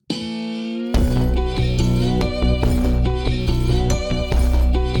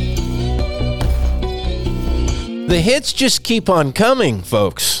The hits just keep on coming,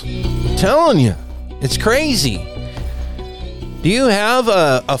 folks. I'm telling you, it's crazy. Do you have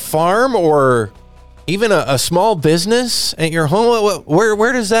a farm or even a small business at your home?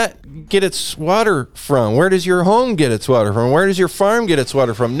 Where does that get its water from? Where does your home get its water from? Where does your farm get its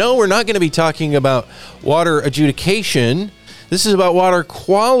water from? No, we're not going to be talking about water adjudication. This is about water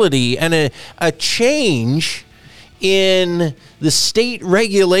quality and a change in the state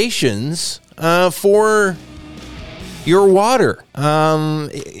regulations for your water.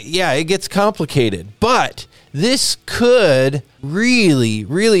 It gets complicated, but this could really,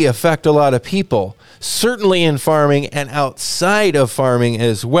 really affect a lot of people, certainly in farming and outside of farming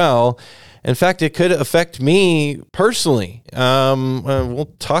as well. In fact, it could affect me personally.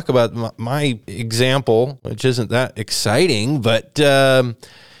 We'll talk about my example, which isn't that exciting, but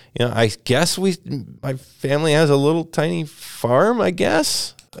I guess my family has a little tiny farm, I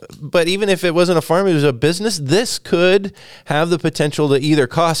guess. But even if it wasn't a farm, it was a business, this could have the potential to either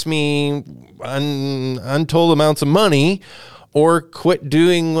cost me untold amounts of money or quit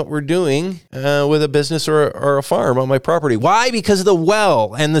doing what we're doing with a business or a farm on my property. Why? Because of the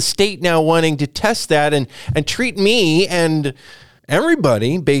well and the state now wanting to test that and treat me and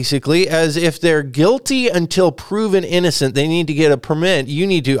everybody basically as if they're guilty until proven innocent. They need to get a permit.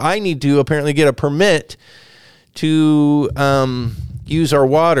 I need to apparently get a permit to use our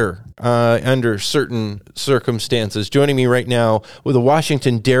water under certain circumstances. Joining me right now with the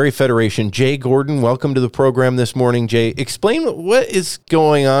Washington Dairy Federation, Jay Gordon. Welcome to the program this morning, Jay. Explain what is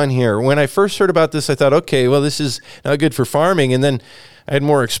going on here. When I first heard about this, I thought, okay, well, this is not good for farming. And then I had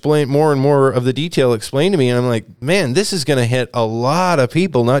more and more of the detail explained to me. And I'm like, man, this is going to hit a lot of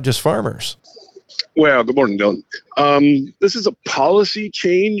people, not just farmers. Well, good morning, Dillon. This is a policy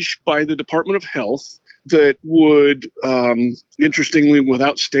change by the Department of Health that would, interestingly,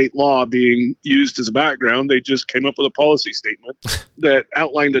 without state law being used as a background, they just came up with a policy statement that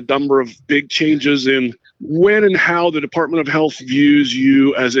outlined a number of big changes in when and how the Department of Health views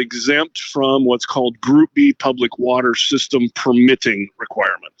you as exempt from what's called Group B public water system permitting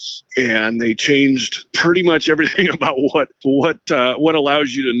requirements. And they changed pretty much everything about what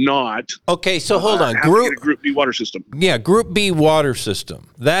allows you to not. Okay, so hold on. Group B water system. Yeah, Group B water system.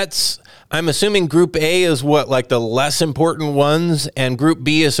 I'm assuming Group A is like the less important ones, and Group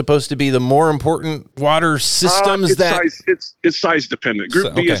B is supposed to be the more important water systems. It's size dependent.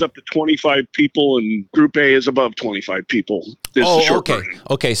 Group B is up to 25 people, and Group A is above 25 people.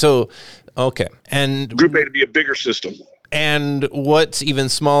 Okay. And Group A to be a bigger system. And what's even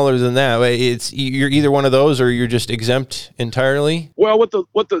smaller than that? You're either one of those, or you're just exempt entirely. Well, what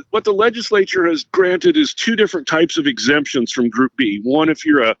the legislature has granted is two different types of exemptions from Group B. One, if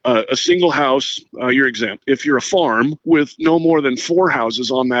you're a single house, you're exempt. If you're a farm with no more than 4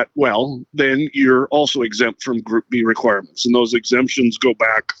 houses on that well, then you're also exempt from Group B requirements. And those exemptions go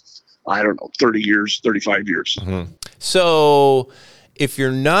back, 30 years, 35 years. Mm-hmm. So if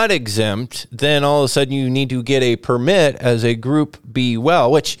you're not exempt, then all of a sudden you need to get a permit as a Group B well,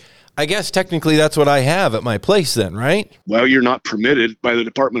 which I guess technically that's what I have at my place then, right? Well, you're not permitted by the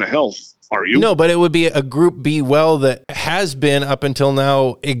Department of Health, are you? No, but it would be a Group B well that has been up until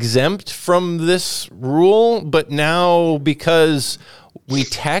now exempt from this rule, but now because we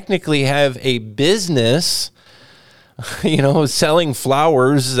technically have a business selling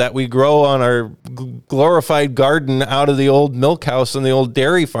flowers that we grow on our glorified garden out of the old milk house and the old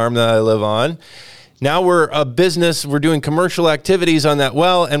dairy farm that I live on. Now we're a business, we're doing commercial activities on that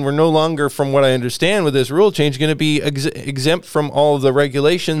well, and we're no longer, from what I understand with this rule change, going to be exempt from all of the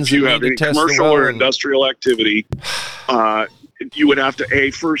regulations. If you have any commercial or industrial activity, you would have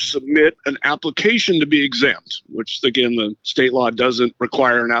to first submit an application to be exempt, which again, the state law doesn't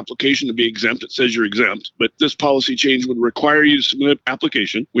require an application to be exempt. It says you're exempt, but this policy change would require you to submit an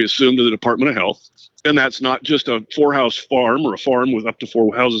application, we assume, to the Department of Health. And that's not just a 4-house farm or a farm with up to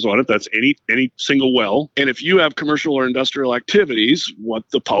 4 houses on it. That's any single well. And if you have commercial or industrial activities, what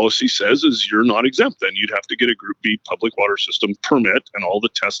the policy says is you're not exempt. Then you'd have to get a Group B public water system permit and all the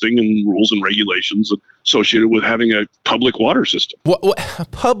testing and rules and regulations associated with having a public water system. What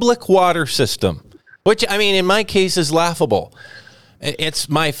public water system? Which, in my case is laughable. It's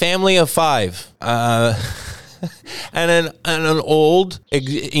my family of 5. And an old,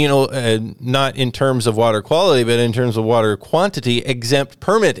 not in terms of water quality, but in terms of water quantity,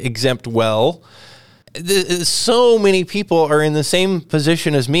 exempt well. So many people are in the same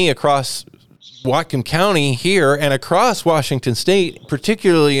position as me across Whatcom County here and across Washington State,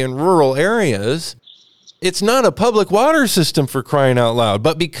 particularly in rural areas. it's not a public water system, for crying out loud.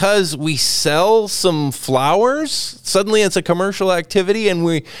 But because we sell some flowers, suddenly it's a commercial activity, and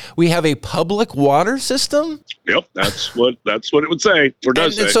we have a public water system. Yep, that's what it would say, or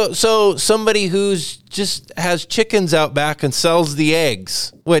does say. So somebody who's just has chickens out back and sells the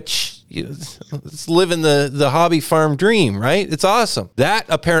eggs, which it's living the hobby farm dream, right? It's awesome. That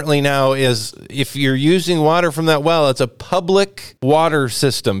apparently now is, if you're using water from that well, it's a public water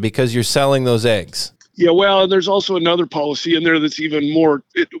system because you're selling those eggs. Yeah, well, and there's also another policy in there that's even more,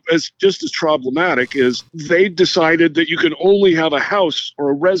 just as problematic, is they decided that you can only have a house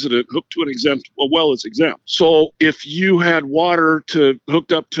or a resident hooked to a well that's exempt. So if you had water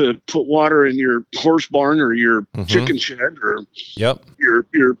hooked up to put water in your horse barn or your chicken shed or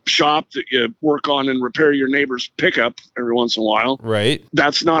your shop that you work on and repair your neighbor's pickup every once in a while, right?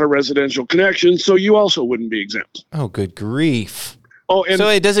 That's not a residential connection, so you also wouldn't be exempt. Oh, good grief. Oh, so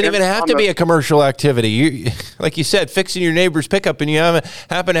it doesn't even have to be a commercial activity. You, like you said, fixing your neighbor's pickup, and you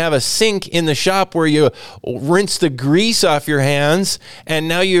happen to have a sink in the shop where you rinse the grease off your hands, and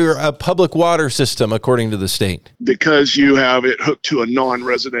now you're a public water system, according to the state. Because you have it hooked to a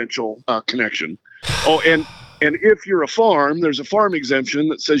non-residential connection. Oh, and if you're a farm, there's a farm exemption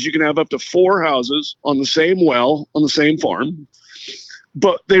that says you can have up to 4 houses on the same well on the same farm.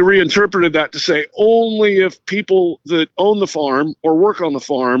 But they reinterpreted that to say only if people that own the farm or work on the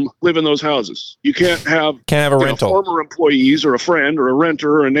farm live in those houses. You can't have a rental. Former employees or a friend or a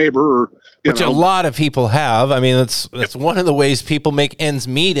renter or a neighbor, or which a lot of people have. I mean, that's one of the ways people make ends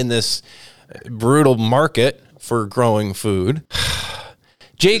meet in this brutal market for growing food.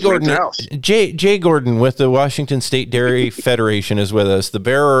 Jay Gordon with the Washington State Dairy Federation is with us, the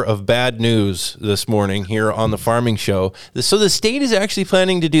bearer of bad news this morning here on the Farming Show. So the state is actually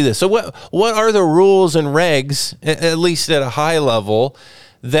planning to do this. So what are the rules and regs, at least at a high level,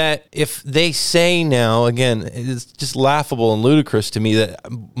 that if they say now, again, it's just laughable and ludicrous to me that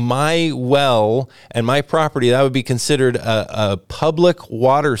my well and my property, that would be considered a public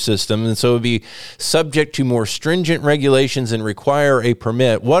water system, and so it would be subject to more stringent regulations and require a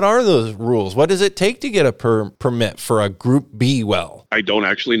permit. What are those rules? What does it take to get a permit for a Group B well? I don't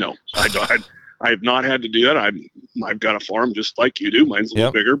actually know. I have not had to do that. I've got a farm just like you do. Mine's a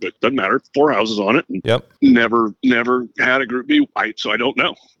little bigger, but doesn't matter. 4 houses on it. And never had a Group B. So I don't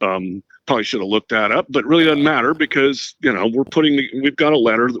know. Probably should have looked that up, but really doesn't matter because, we've got a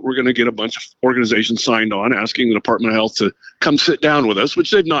letter that we're going to get a bunch of organizations signed on asking the Department of Health to come sit down with us, which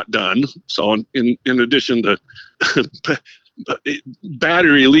they've not done. So in addition to bad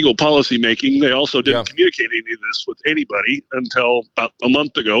or illegal policy making, they also didn't communicate any of this with anybody until about a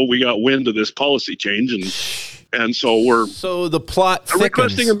month ago. We got wind of this policy change, and so the plot thickens.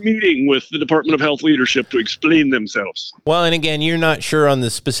 Requesting a meeting with the Department of Health leadership to explain themselves. Well, and again, you're not sure on the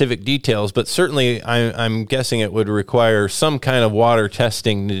specific details, but certainly I'm guessing it would require some kind of water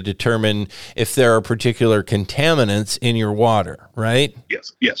testing to determine if there are particular contaminants in your water, right?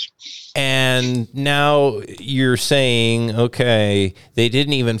 Yes. And now you're saying, okay, they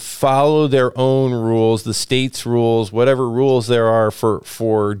didn't even follow their own rules, the state's rules, whatever rules there are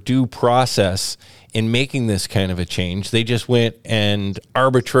for due process in making this kind of a change. They just went and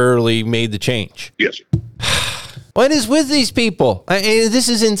arbitrarily made the change. Yes. What is with these people? This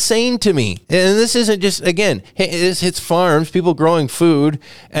is insane to me. And this isn't just, again, this hits farms, people growing food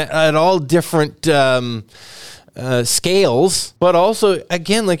at all different scales, but also,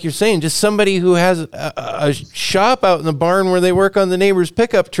 again, like you're saying, just somebody who has a shop out in the barn where they work on the neighbor's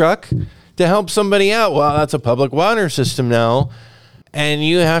pickup truck to help somebody out. Well, that's a public water system now, and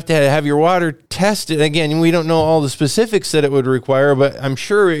you have to have your water tested. Again, we don't know all the specifics that it would require, but I'm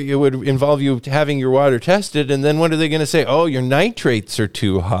sure it would involve you having your water tested, and then what are they going to say? Oh, your nitrates are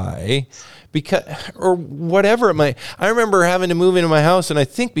too high. Because, or whatever it might. I remember having to move into my house, and I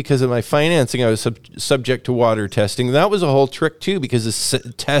think because of my financing, I was subject to water testing. That was a whole trick too, because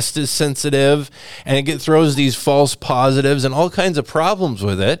the test is sensitive, and it throws these false positives and all kinds of problems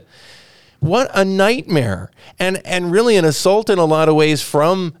with it. What a nightmare, and really an assault in a lot of ways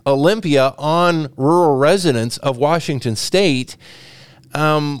from Olympia on rural residents of Washington State.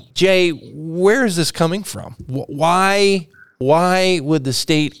 Jay, where is this coming from? Why would the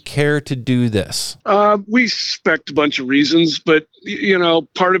state care to do this? We suspect a bunch of reasons, but,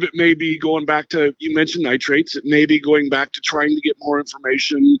 part of it may be going back to, you mentioned nitrates. It may be going back to trying to get more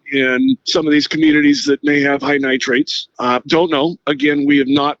information in some of these communities that may have high nitrates. Don't know. Again, we have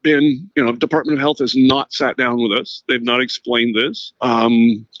not been, Department of Health has not sat down with us. They've not explained this. Part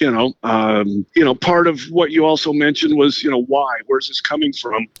of what you also mentioned was, why? Where's this coming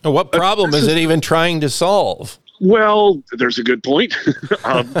from? What problem is it even trying to solve? Well, there's a good point.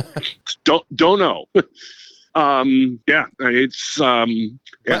 Don't know. But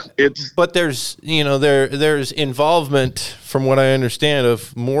there's there's involvement, from what I understand,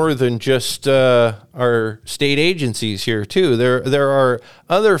 of more than just our state agencies here too. There are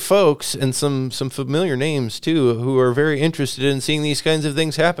other folks and some familiar names too who are very interested in seeing these kinds of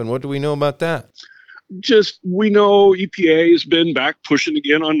things happen. What do we know about that? Just, we know EPA has been back pushing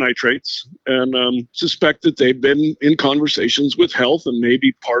again on nitrates, and suspect that they've been in conversations with health and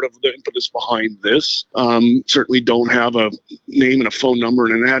maybe part of the impetus behind this. Certainly don't have a name and a phone number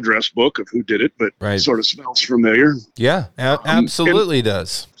and an address book of who did it, but Right. Sort of smells familiar. Yeah, absolutely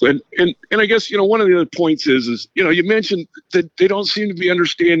does. And I guess, one of the other points is, you mentioned that they don't seem to be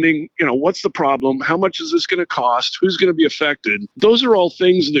understanding, what's the problem? How much is this going to cost? Who's going to be affected? Those are all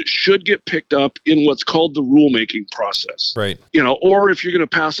things that should get picked up in what's called the rulemaking process. Right. Or if you're going to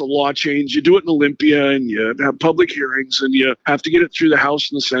pass a law change, you do it in Olympia and you have public hearings and you have to get it through the House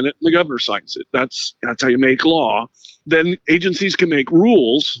and the Senate and the governor signs it. That's how you make law. Then agencies can make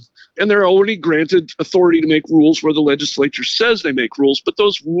rules, and they're already granted authority to make rules where the legislature says they make rules, but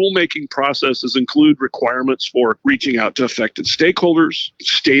those rulemaking processes include requirements for reaching out to affected stakeholders,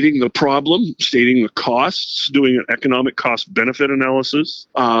 stating the problem, stating the costs, doing an economic cost-benefit analysis,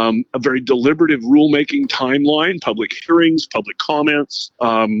 a very deliberative rulemaking timeline, public hearings, public comments,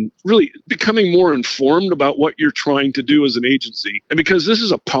 really becoming more informed about what you're trying to do as an agency. And because this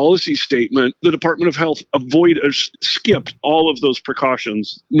is a policy statement, the Department of Health skipped all of those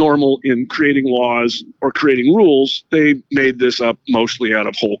precautions normal in creating laws or creating rules. They made this up mostly out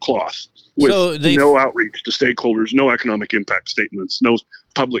of whole cloth, with no outreach to stakeholders, no economic impact statements, no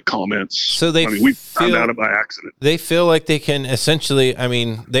public comments. So we found out by accident. They feel like they can essentially,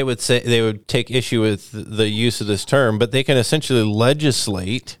 they would take issue with the use of this term, but they can essentially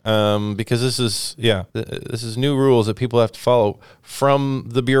legislate, because this is new rules that people have to follow from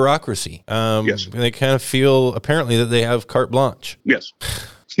the bureaucracy. Yes. They kind of feel apparently that they have carte blanche. Yes.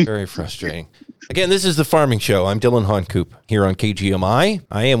 Very frustrating. Again, this is the Farming Show. I'm Dillon Honcoop here on KGMI.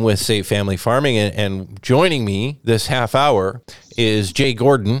 I am with Save Family Farming, and joining me this half hour is Jay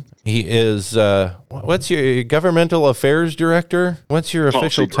Gordon. He is, what's your governmental affairs director? What's your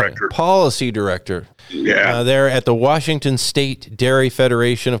official title? Policy director. Yeah. There at the Washington State Dairy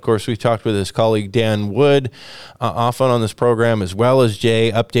Federation. Of course, we talked with his colleague Dan Wood often on this program, as well as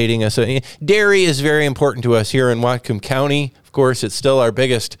Jay updating us. Dairy is very important to us here in Whatcom County. Of course, it's still our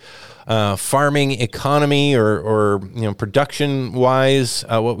biggest farming economy or production wise,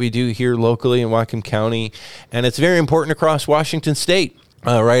 what we do here locally in Whatcom County. And it's very important across Washington State.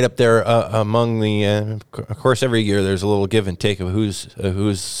 Right up there among the, of course, every year there's a little give and take of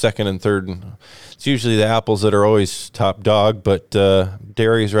who's second and third. And it's usually the apples that are always top dog, but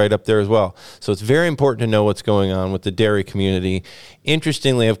dairy is right up there as well. So it's very important to know what's going on with the dairy community.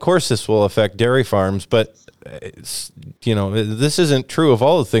 Interestingly, of course, this will affect dairy farms, but this isn't true of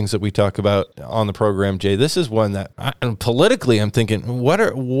all the things that we talk about on the program, Jay. This is one that politically I'm thinking,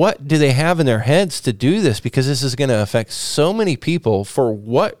 what do they have in their heads to do this? Because this is going to affect so many people. For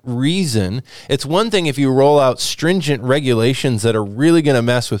what reason? It's one thing if you roll out stringent regulations that are really going to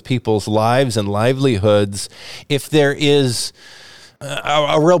mess with people's lives and livelihoods. If there is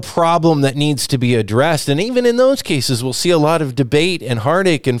a real problem that needs to be addressed. And even in those cases, we'll see a lot of debate and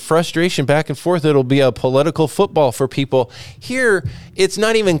heartache and frustration back and forth. It'll be a political football for people. Here, it's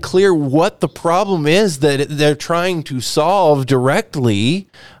not even clear what the problem is that they're trying to solve directly.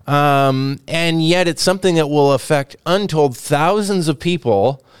 And yet it's something that will affect untold thousands of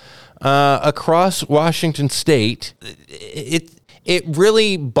people across Washington State. It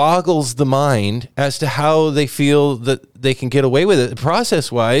really boggles the mind as to how they feel that they can get away with it.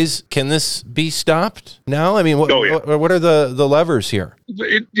 Process-wise, can this be stopped now? What are the levers here?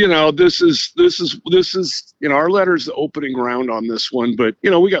 This is our letter's the opening round on this one, but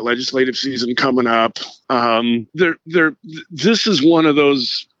we got legislative season coming up. This is one of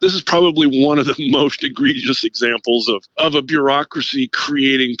those. This is probably one of the most egregious examples of a bureaucracy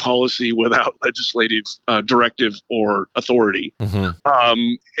creating policy without legislative directive or authority. Mm-hmm.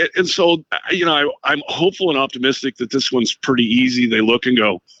 And so, I'm hopeful and optimistic that this one's pretty easy. They look and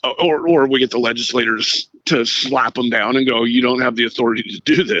go, or we get the legislators to slap them down and go, you don't have the authority to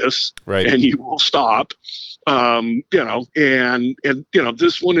do this, right? And you will stop. This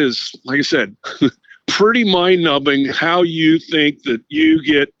one is, like I said, pretty mind-numbing how you think that you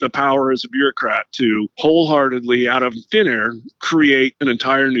get the power as a bureaucrat to wholeheartedly, out of thin air, create an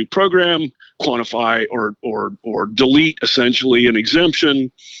entire new program, quantify or delete essentially an exemption,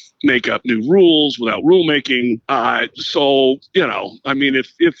 make up new rules without rulemaking. So, I mean,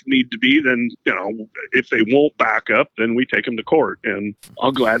 if need to be, then, if they won't back up, then we take them to court. And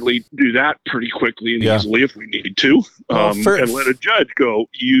I'll gladly do that pretty quickly and easily if we need to. And let a judge go,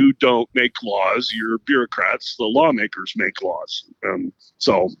 you don't make laws, you're bureaucrats, the lawmakers make laws.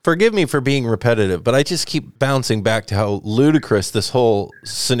 So forgive me for being repetitive, but I just keep bouncing back to how ludicrous this whole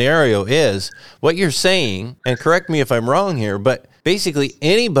scenario is. What you're saying, and correct me if I'm wrong here, but basically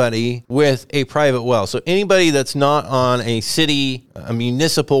anybody with a private well, so anybody that's not on a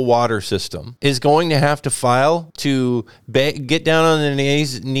municipal water system, is going to have to file to get down on their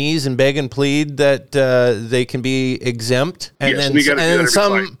knees and beg and plead that they can be exempt. And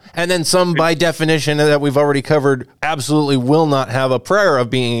then some by definition that we've already covered absolutely will not have a prayer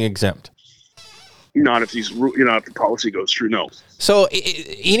of being exempt. Not if if the policy goes through, no. So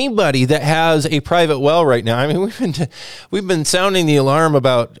anybody that has a private well right now, I mean, we've been sounding the alarm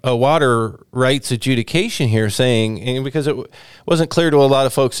about a water rights adjudication here, saying, because it wasn't clear to a lot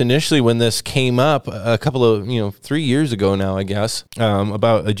of folks initially when this came up a couple of 3 years ago now, I guess,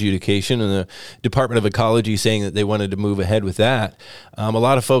 about adjudication and the Department of Ecology saying that they wanted to move ahead with that. A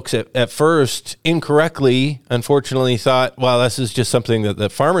lot of folks at first incorrectly, unfortunately, thought, well, this is just something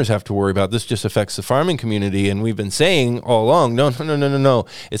that farmers have to worry about. This just affects the farming community. And we've been saying all along, no.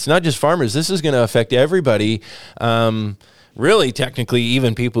 It's not just farmers. This is going to affect everybody. Really, technically,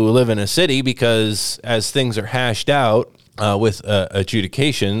 even people who live in a city, because as things are hashed out with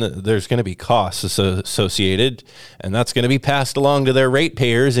adjudication, there's going to be costs associated, and that's going to be passed along to their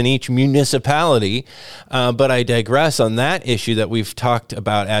ratepayers in each municipality. But I digress on that issue that we've talked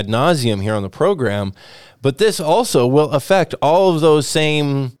about ad nauseum here on the program. But this also will affect all of those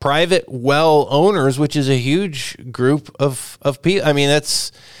same private well owners, which is a huge group of people. I mean,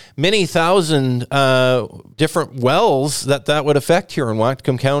 that's many thousand different wells that would affect here in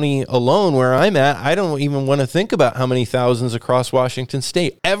Whatcom County alone, where I'm at. I don't even want to think about how many thousands across Washington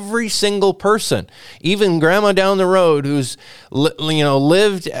State. Every single person, even grandma down the road who's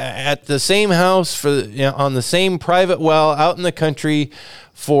lived at the same house on the same private well out in the country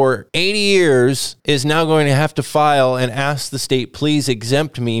for 80 years, is now going to have to file and ask the state, please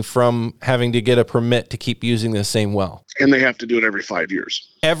exempt me from having to get a permit to keep using the same well. And they have to do it every 5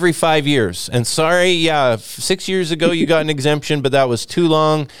 years. Every 5 years. And sorry, 6 years ago you got an exemption, but that was too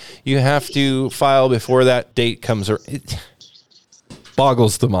long. You have to file before that date comes. It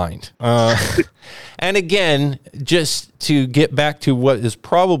boggles the mind. And again, just to get back to what is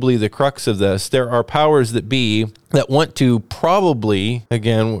probably the crux of this, there are powers that be that want to probably,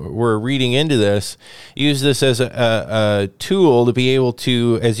 again, we're reading into this, use this as a tool to be able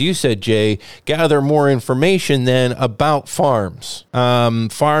to, as you said, Jay, gather more information then about farms.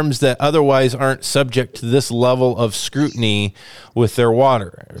 Farms that otherwise aren't subject to this level of scrutiny with their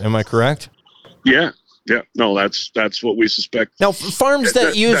water. Am I correct? Yeah. Yeah, no, that's what we suspect. Now, farms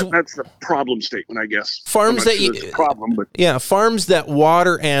that's the problem statement, I guess. Farms that it's a problem, but farms that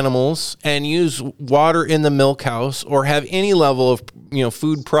water animals and use water in the milk house or have any level of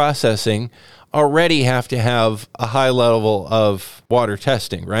food processing already have to have a high level of water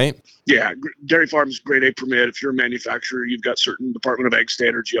testing, right? Yeah, dairy farms, grade A permit. If you're a manufacturer, you've got certain Department of Ag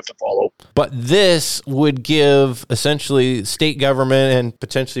standards you have to follow. But this would give essentially state government and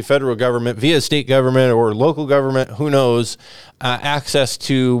potentially federal government via state government or local government, who knows, access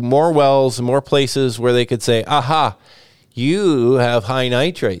to more wells and more places where they could say, aha, you have high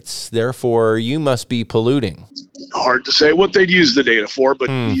nitrates, therefore you must be polluting. Hard to say what they'd use the data for, but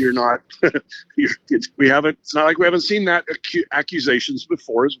you're not. It's not like we haven't seen that accusations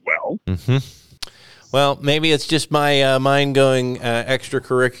before as well. Mm-hmm. Well, maybe it's just my mind going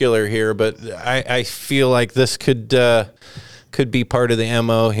extracurricular here, but I feel like this could be part of the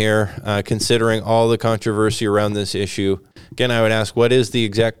MO here, considering all the controversy around this issue. Again, I would ask, what is the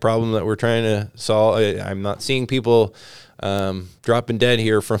exact problem that we're trying to solve? I'm not seeing people dropping dead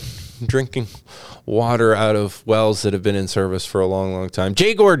here from drinking water out of wells that have been in service for a long, long time.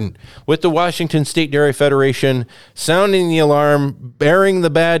 Jay Gordon with the Washington State Dairy Federation, sounding the alarm, bearing the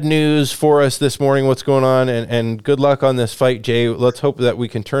bad news for us this morning. What's going on? And good luck on this fight, Jay. Let's hope that we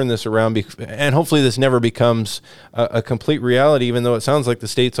can turn this around, and hopefully this never becomes a complete reality, even though it sounds like the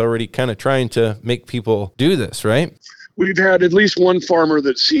state's already kind of trying to make people do this, right? We've had at least one farmer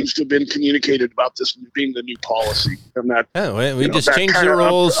that seems to have been communicated about this being the new policy, and that we just changed the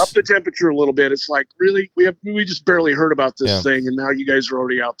rules, up the temperature a little bit. It's like, really, we just barely heard about this thing, and now you guys are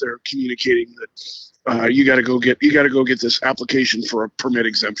already out there communicating that you got to go get this application for a permit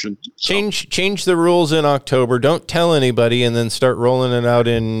exemption. So. Change the rules in October. Don't tell anybody, and then start rolling it out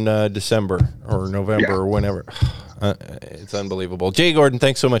in December or November or whenever. It's unbelievable. Jay Gordon,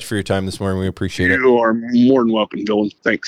 thanks so much for your time this morning. We appreciate it. You are more than welcome, Dillon. Thanks.